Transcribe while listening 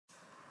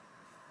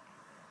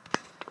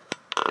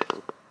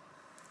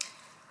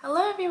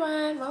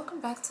everyone,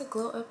 welcome back to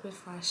Glow Up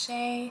with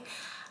Rashay.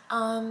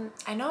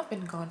 I know I've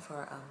been gone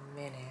for a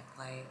minute,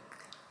 like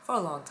for a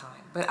long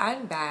time, but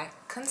I'm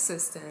back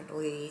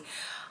consistently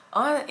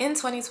in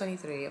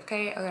 2023.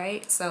 Okay, all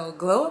right. So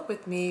glow up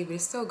with me. We're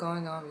still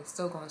going on. We're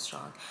still going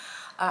strong.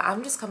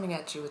 I'm just coming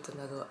at you with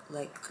another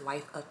like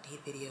life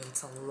update video.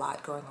 It's a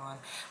lot going on.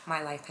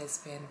 My life has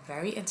been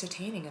very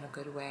entertaining in a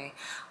good way.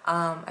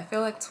 I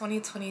feel like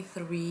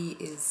 2023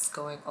 is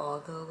going all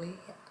the way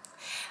up.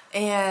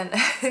 And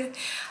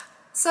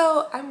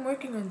so I'm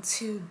working on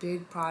two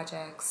big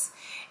projects,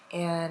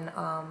 and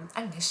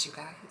I miss you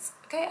guys.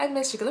 Okay, I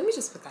miss you. Let me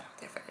just put that out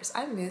there first.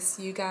 I miss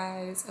you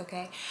guys.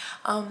 Okay,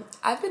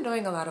 I've been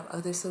doing a lot of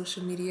other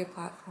social media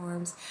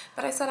platforms,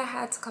 but I said I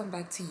had to come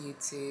back to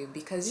YouTube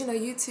because, you know,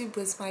 YouTube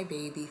was my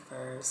baby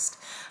first.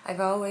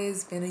 I've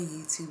always been a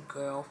YouTube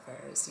girl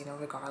first, you know,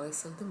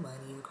 regardless of the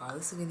money,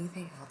 regardless of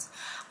anything else.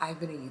 I've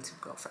been a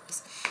YouTube girl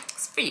first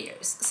for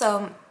years.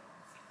 So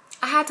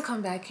I had to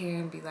come back here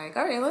and be like,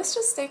 all right, let's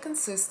just stay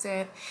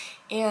consistent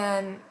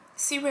and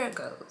see where it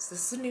goes.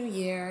 This is a new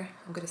year.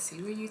 I'm gonna see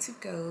where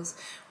YouTube goes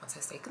once I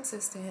stay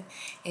consistent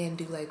and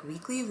do like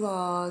weekly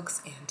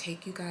vlogs and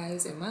take you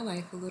guys in my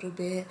life a little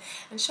bit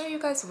and show you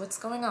guys what's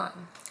going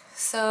on.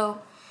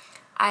 So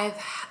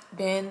I've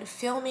been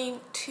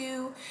filming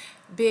two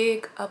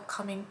big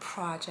upcoming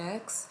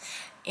projects,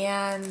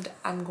 and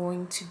I'm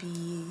going to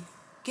be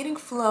getting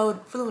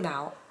flown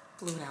out.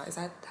 Is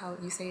that how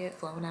you say it?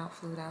 Flown out.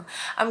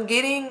 I'm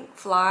getting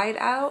flied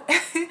out.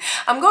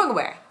 I'm going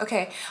away,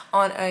 okay,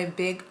 on a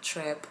big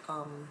trip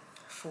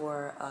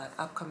for an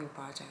upcoming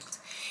project,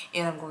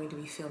 and I'm going to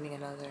be filming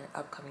another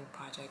upcoming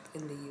project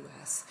in the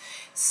US.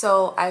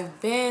 So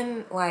I've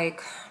been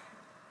like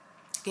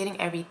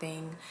getting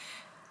everything,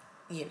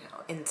 you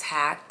know,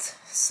 intact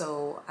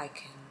so I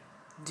can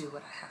do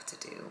what I have to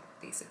do,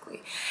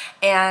 basically.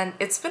 And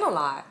it's been a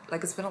lot.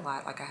 Like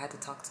I had to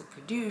talk to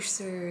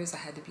producers, I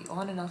had to be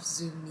on enough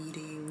Zoom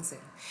meetings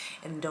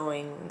and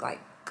doing like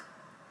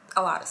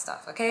a lot of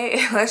stuff,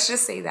 okay? Let's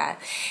just say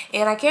that.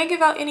 And I can't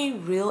give out any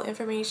real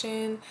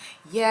information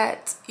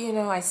yet. You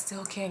know, I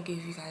still can't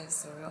give you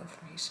guys the real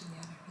information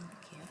yet. I really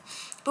can't.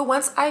 But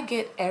once I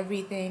get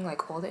everything,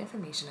 like all the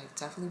information, I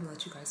definitely will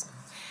let you guys know.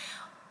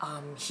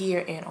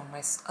 Here and on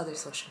my other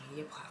social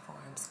media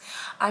platforms.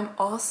 I'm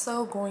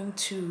also going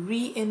to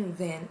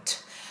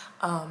reinvent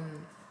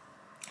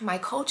my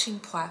coaching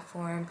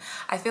platform.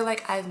 I feel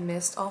like I've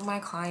missed all my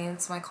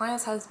clients. My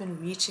clients has been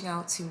reaching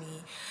out to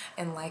me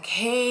and like,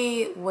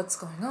 hey, what's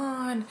going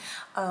on?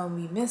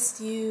 We missed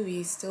you.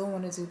 We still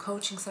want to do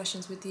coaching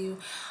sessions with you.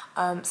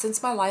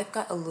 Since my life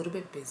got a little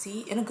bit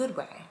busy in a good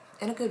way.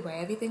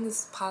 Everything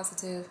is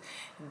positive,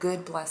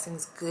 good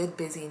blessings, good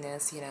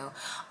busyness, you know.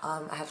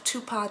 I have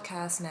two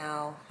podcasts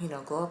now, you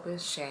know, Glow Up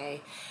with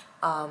Shay,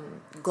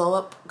 Glow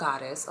Up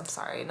Goddess, I'm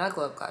sorry, not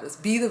Glow Up Goddess,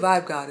 Be the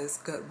Vibe Goddess.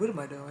 God, what am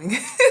I doing?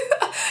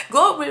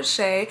 Glow Up with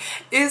Shay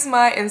is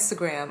my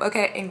Instagram,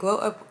 okay, and Glow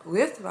Up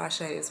with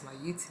Rashay is my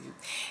YouTube.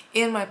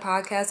 And my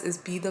podcast is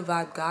Be the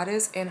Vibe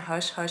Goddess and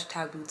Hush Hush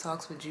Taboo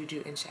Talks with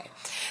Juju and Shay.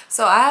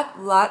 So I have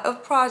a lot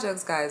of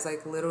projects, guys,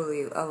 like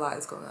literally a lot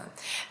is going on.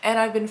 And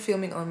I've been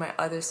filming on my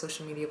other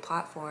social media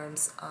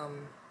platforms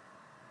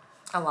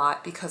a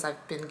lot because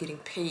I've been getting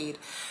paid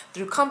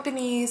through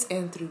companies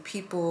and through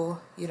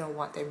people, you know,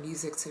 want their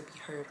music to be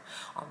heard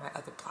on my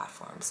other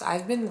platforms. So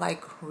I've been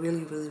like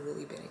really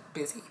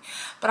busy.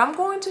 But I'm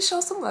going to show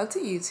some love to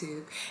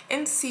YouTube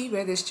and see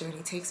where this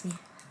journey takes me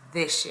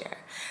this year.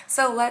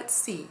 So let's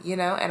see, you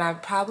know, and I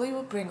probably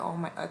will bring all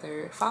my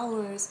other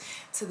followers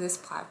to this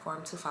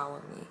platform to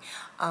follow me.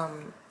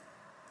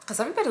 Because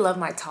everybody loved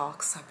my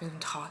talks. I've been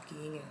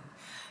talking, and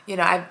you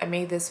know, I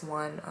made this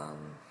one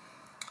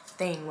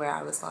thing where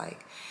I was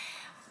like,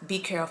 be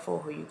careful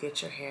who you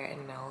get your hair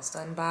and nails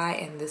done by,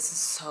 and this is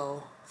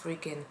so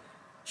freaking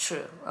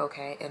true,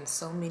 okay? And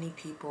so many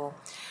people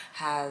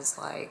has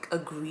like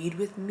agreed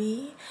with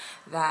me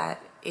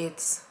that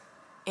it's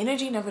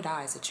energy never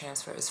dies, it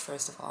transfers,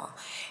 first of all.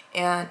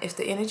 And if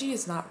the energy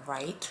is not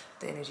right,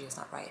 the energy is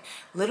not right.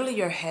 Literally,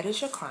 your head is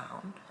your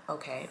crown,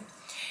 okay?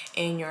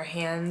 And your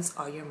hands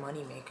are your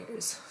money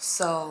makers.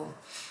 So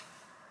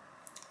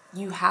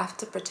you have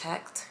to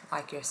protect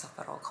like yourself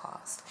at all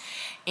costs.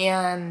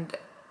 And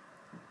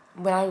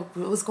when I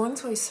was going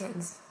to a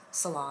certain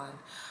salon,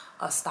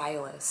 a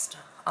stylist,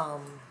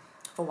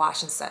 for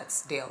washing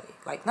sets daily,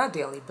 like not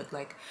daily, but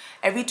like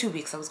every 2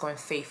 weeks, I was going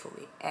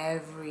faithfully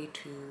every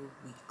 2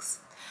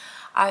 weeks.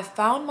 I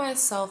found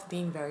myself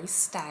being very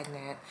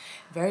stagnant,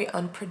 very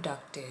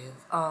unproductive,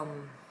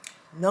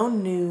 no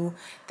new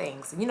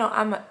things. You know,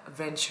 I'm a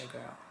venture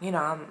girl. You know,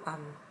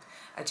 I'm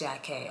a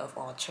jack of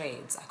all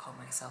trades, I call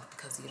myself,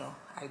 because, you know,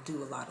 I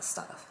do a lot of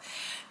stuff.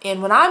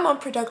 And when I'm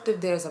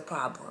unproductive, there's a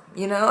problem,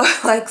 you know,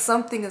 like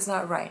something is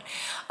not right.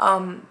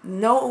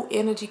 No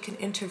energy can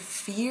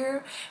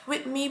interfere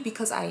with me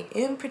because I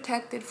am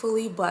protected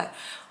fully, but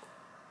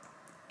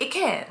it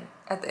can,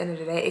 at the end of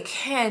the day, it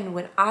can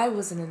when I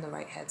wasn't in the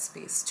right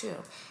headspace too.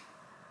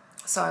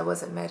 So I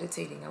wasn't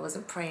meditating, I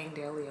wasn't praying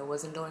daily, I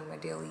wasn't doing my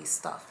daily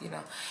stuff, you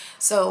know.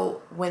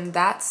 So when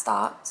that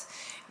stopped,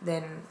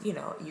 then, you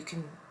know, you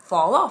can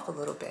fall off a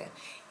little bit.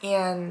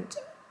 And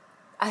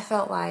I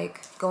felt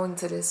like going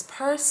to this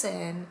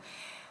person,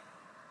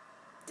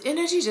 the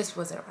energy just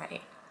wasn't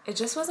right. It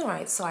just wasn't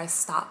right. So I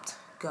stopped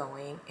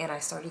going and I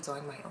started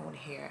doing my own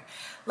hair.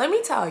 Let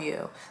me tell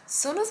you, as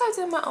soon as I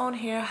did my own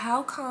hair,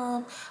 how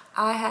come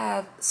I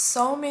have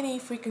so many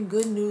freaking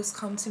good news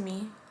come to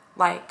me?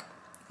 Like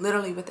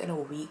literally within a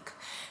week.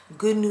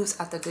 Good news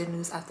after good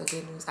news after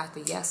good news after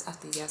yes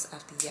after yes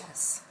after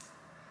yes.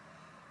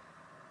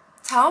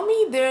 Tell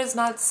me there's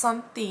not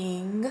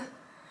something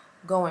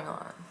going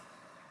on.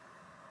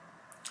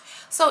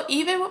 So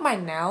even with my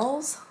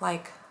nails,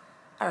 like,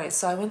 all right,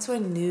 so I went to a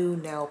new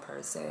nail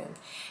person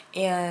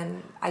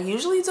and I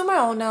usually do my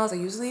own nails. I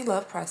usually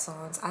love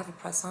press-ons. I have a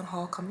press-on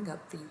haul coming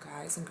up for you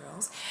guys and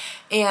girls.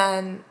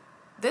 And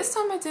this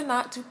time I did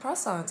not do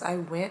press-ons. I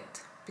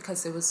went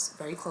because it was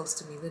very close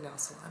to me, the nail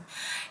salon.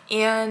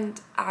 And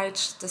I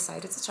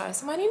decided to try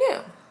somebody new.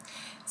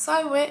 So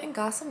I went and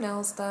got some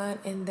nails done,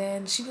 and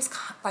then she was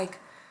like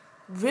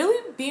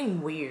really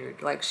being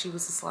weird. Like she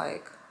was just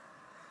like,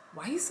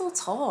 why are you so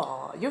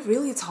tall? You're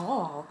really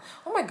tall.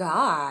 Oh my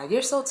God,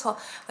 you're so tall.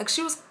 Like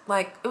she was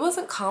like, it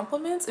wasn't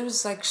compliments. It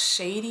was like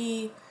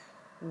shady,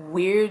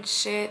 weird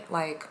shit.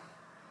 Like,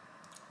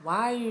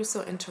 why are you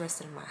so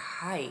interested in my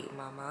height,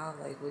 mama?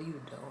 Like, what are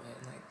you doing?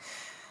 Like,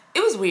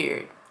 it was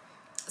weird.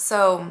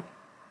 So,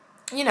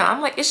 you know, I'm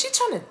like, is she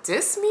trying to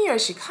diss me or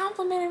is she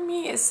complimenting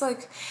me? It's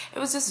like, it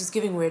was just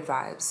giving weird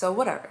vibes. So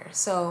whatever.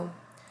 So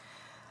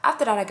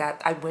after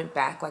that, I went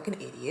back like an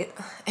idiot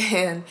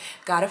and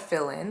got a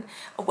fill-in.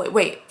 Oh,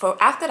 wait,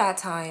 for after that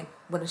time,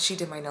 when she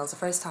did my nails the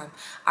first time,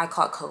 I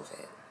caught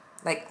COVID.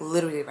 Like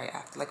literally right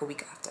after, like a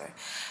week after.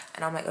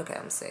 And I'm like, okay,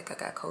 I'm sick. I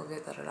got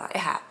COVID, da da da. It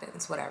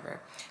happens,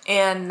 whatever.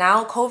 And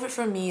now COVID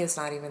for me is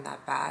not even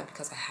that bad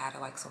because I had it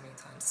like so many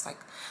times. It's like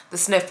the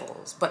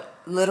sniffles. But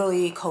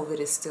literally COVID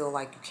is still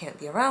like, you can't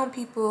be around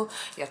people.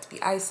 You have to be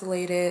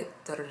isolated,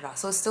 da da da.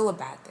 So it's still a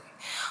bad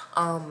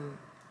thing.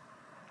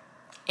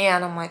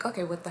 And I'm like,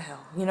 okay, what the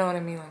hell? You know what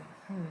I mean? Like,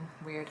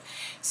 weird.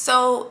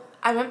 So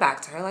I went back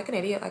to her like an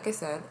idiot, like I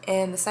said.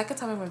 And the second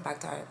time I went back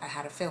to her, I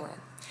had a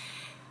fill-in.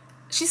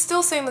 She's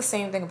still saying the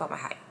same thing about my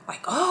height.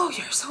 Like, oh,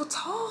 you're so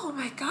tall. Oh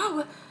my God.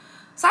 What?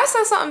 So I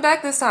said something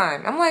back this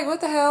time. I'm like,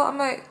 what the hell? I'm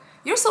like,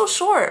 you're so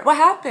short. What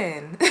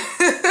happened?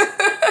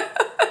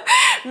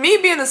 Me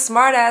being the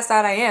smart ass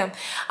that I am,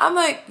 I'm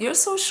like, you're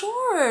so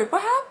short.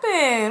 What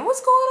happened?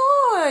 What's going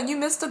on? You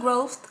missed the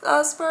growth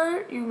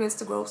spurt? You missed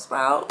the growth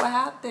sprout? What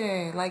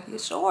happened? Like, you're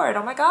short.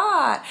 Oh my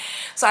God.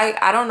 So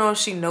I don't know if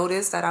she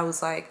noticed that I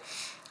was like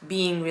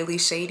being really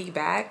shady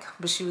back,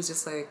 but she was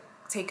just like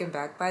taken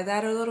back by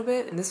that a little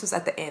bit. And this was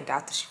at the end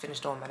after she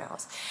finished doing my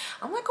nails.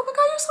 I'm like, oh my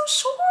God, you're so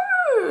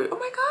short. Oh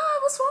my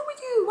God, what's wrong with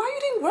you? Why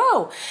you didn't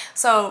grow?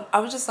 So I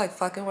was just like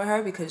fucking with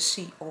her because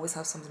she always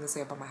has something to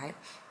say about my height.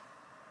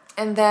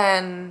 And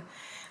then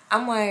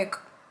I'm like,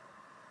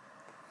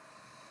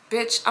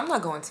 bitch, I'm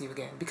not going to you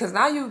again because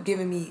now you're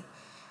giving me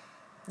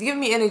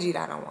energy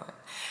that I don't want.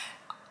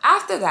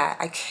 After that,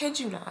 I kid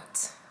you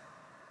not,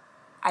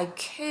 I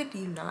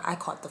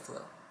caught the flu.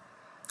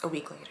 A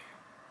week later,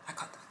 I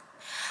caught the flu.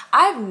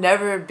 I've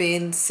never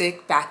been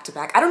sick back to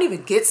back. I don't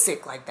even get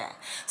sick like that.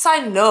 So I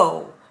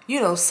know,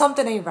 you know,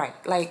 something ain't right.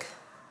 Like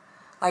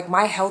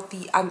my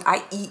healthy,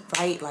 I eat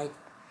right. Like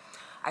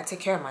I take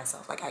care of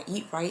myself. Like I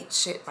eat right,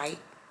 shit right,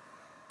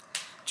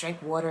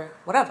 drink water,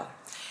 whatever.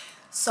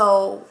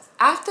 So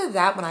after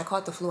that, when I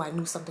caught the flu, I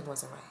knew something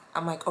wasn't right.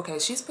 I'm like, okay,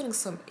 she's putting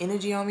some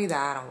energy on me that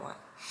I don't want.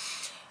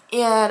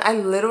 And I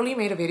literally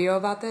made a video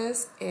about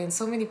this, and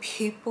so many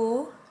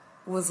people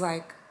was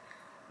like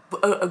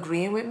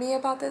agreeing with me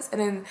about this.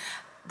 And then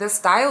the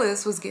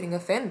stylist was getting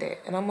offended.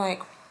 And I'm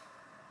like,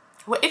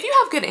 well, if you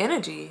have good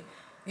energy,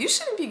 you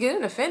shouldn't be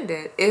getting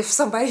offended if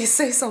somebody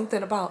says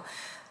something about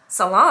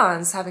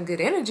salons having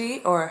good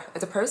energy or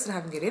the person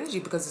having good energy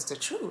because it's the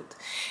truth.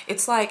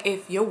 It's like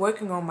if you're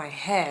working on my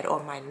head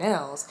or my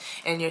nails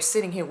and you're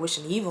sitting here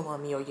wishing evil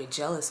on me or you're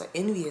jealous or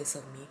envious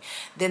of me,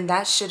 then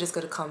that shit is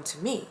going to come to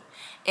me.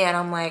 And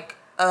I'm like,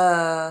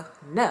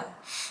 no.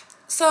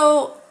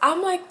 So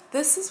I'm like,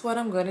 this is what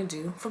I'm going to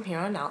do from here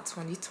on out,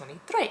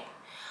 2023.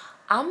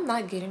 I'm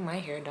not getting my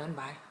hair done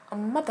by a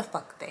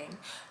motherfucker thing.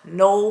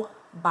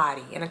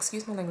 Nobody. And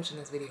excuse my language in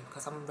this video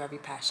because I'm very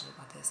passionate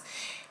about this.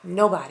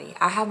 Nobody.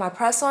 I have my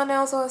press-on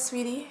nails on,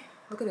 sweetie.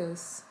 Look at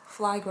this.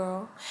 Fly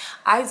girl.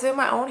 I did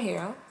my own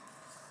hair.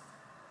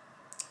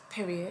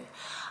 Period.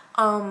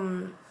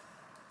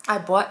 I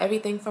bought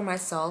everything for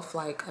myself.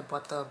 Like I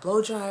bought the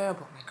blow dryer, I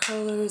bought my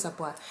curlers, I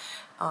bought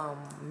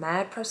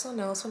mad personal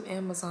nails from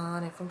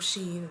Amazon and from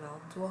Shein, and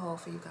I'll do a haul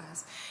for you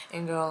guys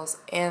and girls.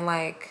 And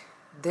like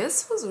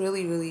this was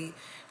really, really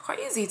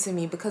crazy to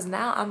me because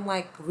now I'm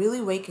like really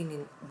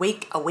awakening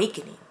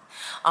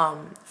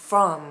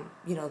from,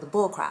 you know, the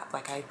bull crap.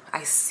 Like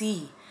I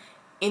see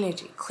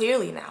energy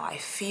clearly now. I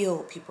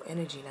feel people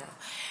energy now,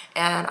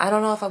 and I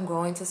don't know if I'm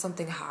growing to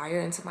something higher,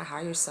 into my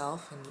higher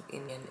self, and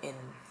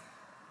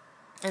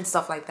and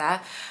stuff like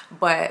that.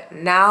 But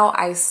now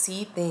I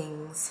see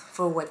things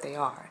for what they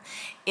are.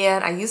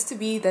 And I used to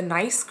be the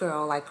nice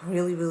girl, like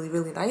really, really,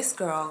 really nice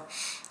girl.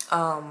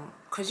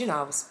 Cause you know,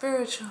 I was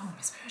spiritual,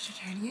 my spiritual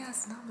journey,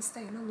 yes,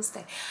 namaste,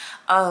 namaste.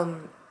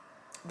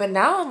 But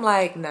now I'm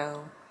like,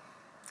 no.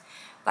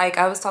 Like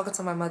I was talking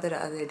to my mother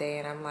the other day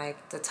and I'm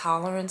like, the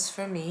tolerance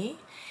for me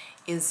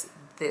is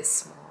this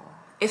small,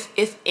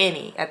 if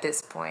any, at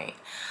this point.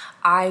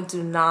 I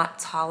do not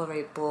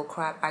tolerate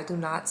bullcrap. I do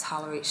not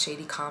tolerate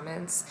shady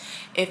comments.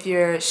 If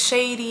you're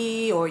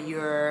shady or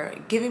you're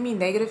giving me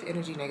negative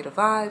energy, negative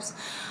vibes,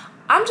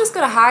 I'm just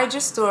gonna hide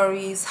your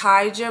stories,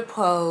 hide your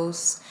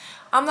posts.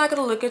 I'm not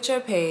gonna look at your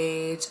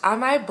page. I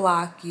might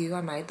block you,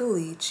 I might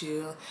delete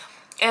you,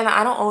 and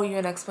I don't owe you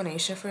an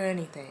explanation for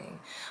anything.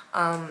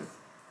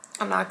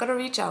 I'm not going to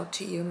reach out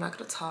to you. I'm not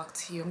going to talk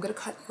to you. I'm going to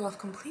cut you off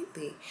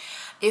completely.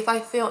 If I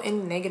feel any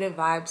negative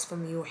vibes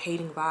from you,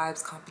 hating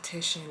vibes,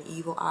 competition,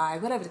 evil eye,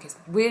 whatever the case,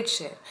 weird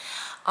shit,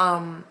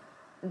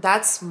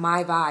 that's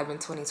my vibe in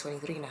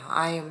 2023 now.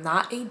 I am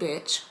not a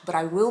bitch, but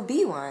I will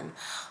be one,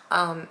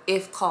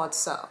 if called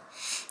so.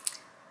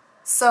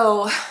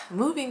 So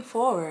moving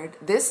forward,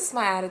 this is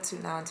my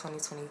attitude now in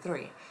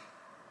 2023.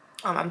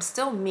 I'm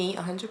still me,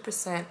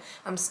 100%.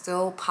 I'm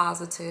still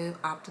positive,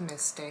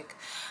 optimistic.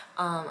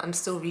 I'm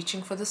still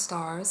reaching for the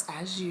stars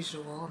as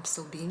usual. I'm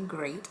still being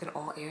great in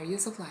all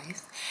areas of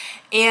life.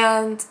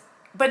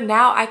 But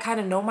now I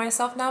kind of know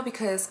myself now,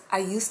 because I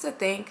used to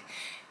think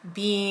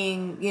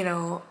being, you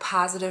know,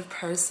 positive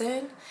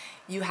person,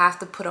 you have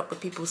to put up with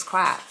people's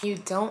crap. You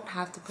don't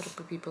have to put up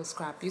with people's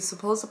crap. You're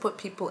supposed to put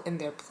people in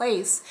their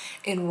place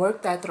and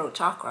work that throat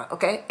chakra,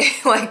 okay?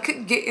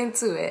 Like, get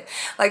into it.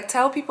 Like,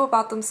 tell people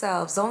about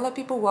themselves. Don't let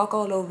people walk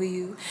all over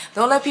you.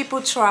 Don't let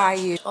people try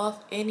you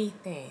off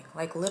anything.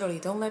 Like, literally,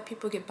 don't let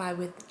people get by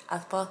with a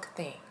fuck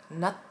thing.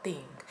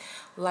 Nothing.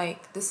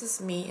 Like, this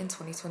is me in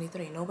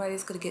 2023.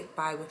 Nobody's gonna get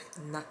by with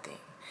nothing.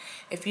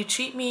 If you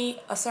treat me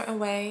a certain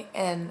way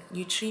and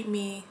you treat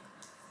me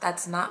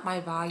that's not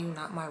my value,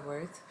 not my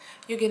worth,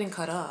 you're getting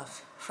cut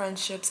off.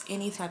 Friendships,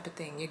 any type of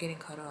thing, you're getting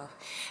cut off.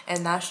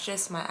 And that's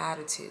just my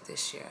attitude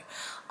this year.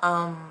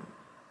 I'm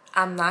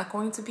not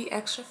going to be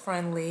extra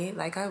friendly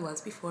like I was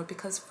before,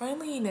 because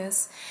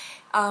friendliness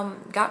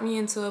got me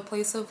into a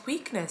place of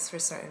weakness for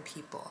certain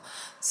people.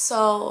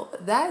 So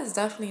that is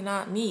definitely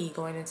not me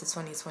going into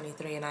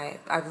 2023. And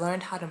I've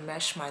learned how to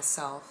mesh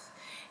myself.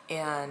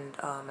 And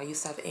I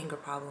used to have anger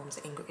problems,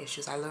 anger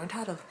issues. I learned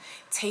how to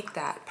take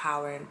that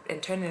power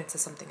and turn it into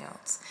something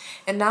else.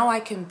 And now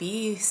I can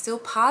be still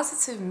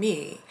positive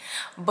me,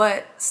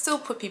 but still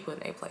put people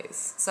in their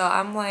place. So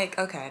I'm like,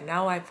 okay,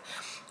 now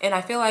and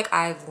I feel like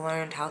I've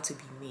learned how to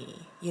be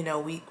me. You know,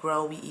 we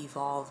grow, we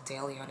evolve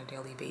daily on a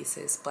daily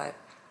basis, but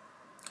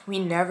we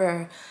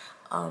never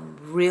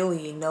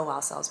really know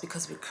ourselves,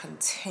 because we're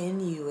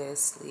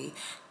continuously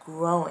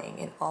growing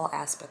in all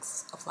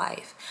aspects of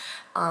life.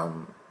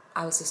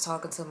 I was just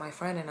talking to my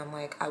friend and I'm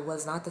like, I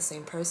was not the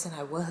same person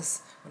I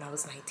was when I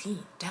was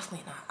 19.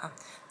 Definitely not.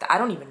 I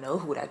don't even know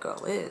who that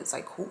girl is.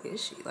 Like, who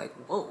is she? Like,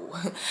 whoa.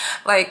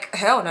 Like,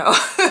 hell no.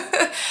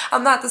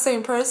 I'm not the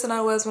same person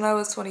I was when I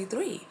was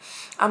 23.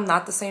 I'm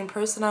not the same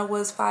person I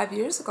was 5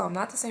 years ago. I'm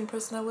not the same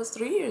person I was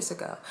 3 years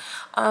ago.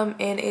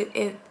 And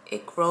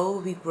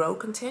we grow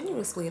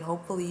continuously, and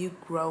hopefully you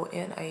grow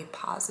in a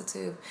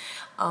positive,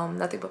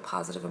 nothing but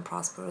positive and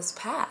prosperous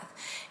path.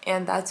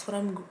 And that's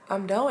what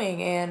I'm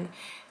doing. And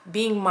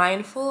being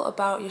mindful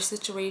about your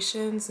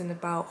situations and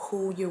about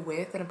who you're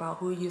with and about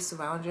who you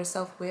surround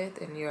yourself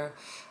with and your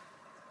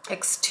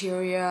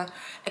exterior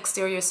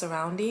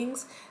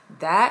surroundings,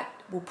 that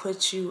will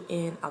put you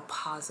in a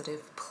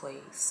positive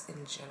place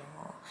in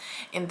general.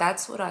 And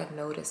that's what I've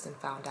noticed and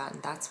found out,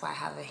 and that's why I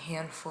have a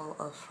handful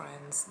of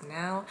friends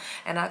now,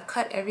 and I've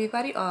cut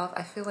everybody off.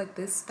 I feel like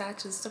this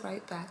batch is the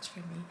right batch for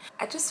me.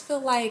 I just feel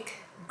like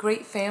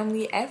great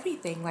family,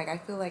 everything. Like, I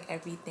feel like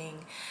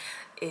everything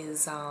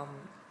is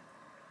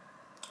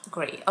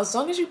great, as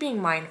long as you're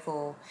being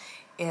mindful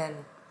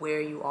in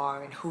where you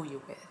are and who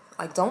you're with.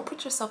 Like, don't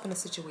put yourself in a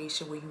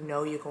situation where you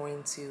know you're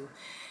going to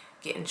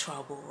get in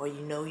trouble, or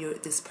you know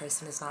this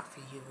person is not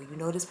for you, or you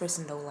know this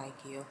person don't like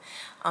you.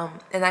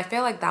 And I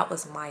feel like that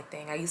was my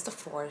thing. I used to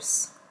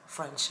force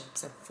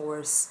friendships and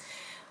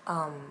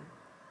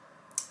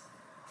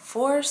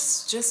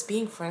force just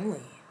being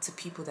friendly to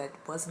people that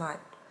was not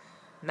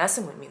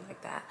messing with me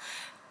like that.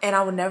 And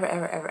I would never,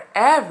 ever, ever,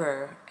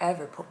 ever,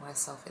 ever put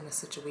myself in a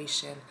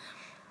situation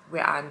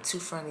where I'm too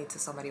friendly to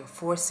somebody, or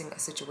forcing a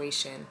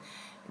situation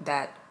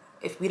that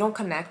if we don't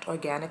connect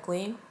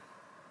organically,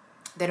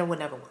 then it would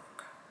never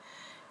work.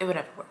 It would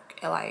never work.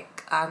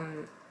 Like,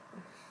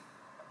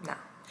 no.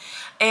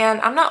 And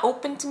I'm not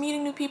open to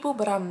meeting new people,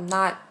 but I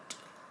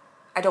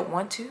don't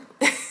want to.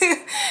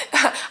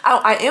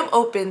 I am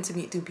open to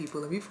meet new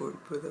people. Let me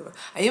put that.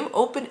 I am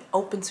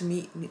open to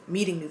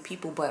meeting new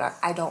people, but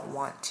I don't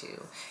want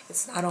to.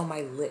 It's not on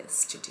my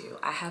list to do.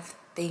 I have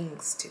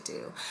things to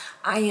do.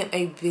 I am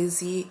a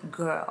busy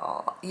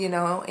girl, you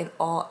know, in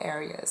all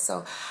areas.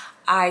 So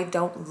I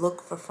don't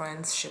look for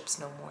friendships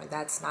no more.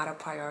 That's not a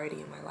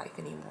priority in my life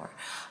anymore.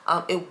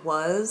 It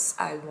was.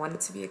 I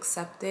wanted to be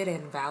accepted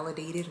and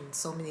validated in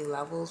so many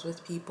levels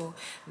with people.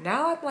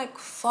 Now I'm like,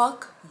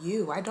 fuck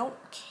you. I don't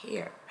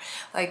care.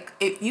 Like,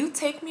 if you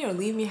take me or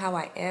leave me how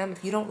I am,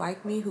 if you don't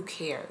like me, who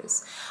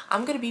cares?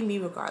 I'm gonna be me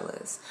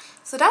regardless.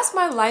 So that's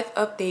my life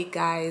update,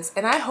 guys,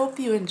 and I hope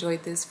you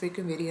enjoyed this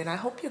freaking video, and I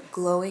hope you're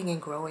glowing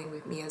and growing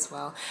with me as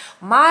well.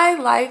 My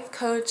life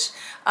coach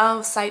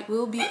site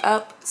will be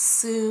up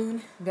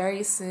soon,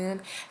 very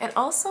soon, and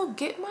also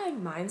get my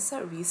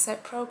mindset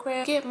reset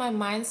program.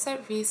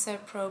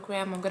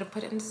 I'm gonna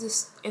put it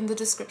in the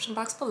description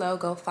box below.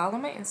 Go follow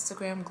my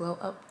Instagram,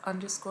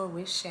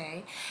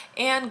 glowup_with_Shay,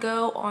 and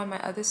go on my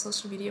other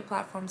social media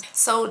platforms.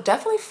 So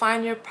definitely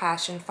find your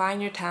passion,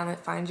 find your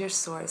talent, find your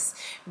source.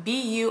 Be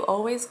you,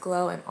 always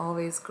glow and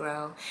always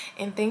grow.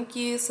 And thank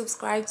you.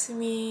 Subscribe to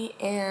me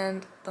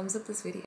and thumbs up this video.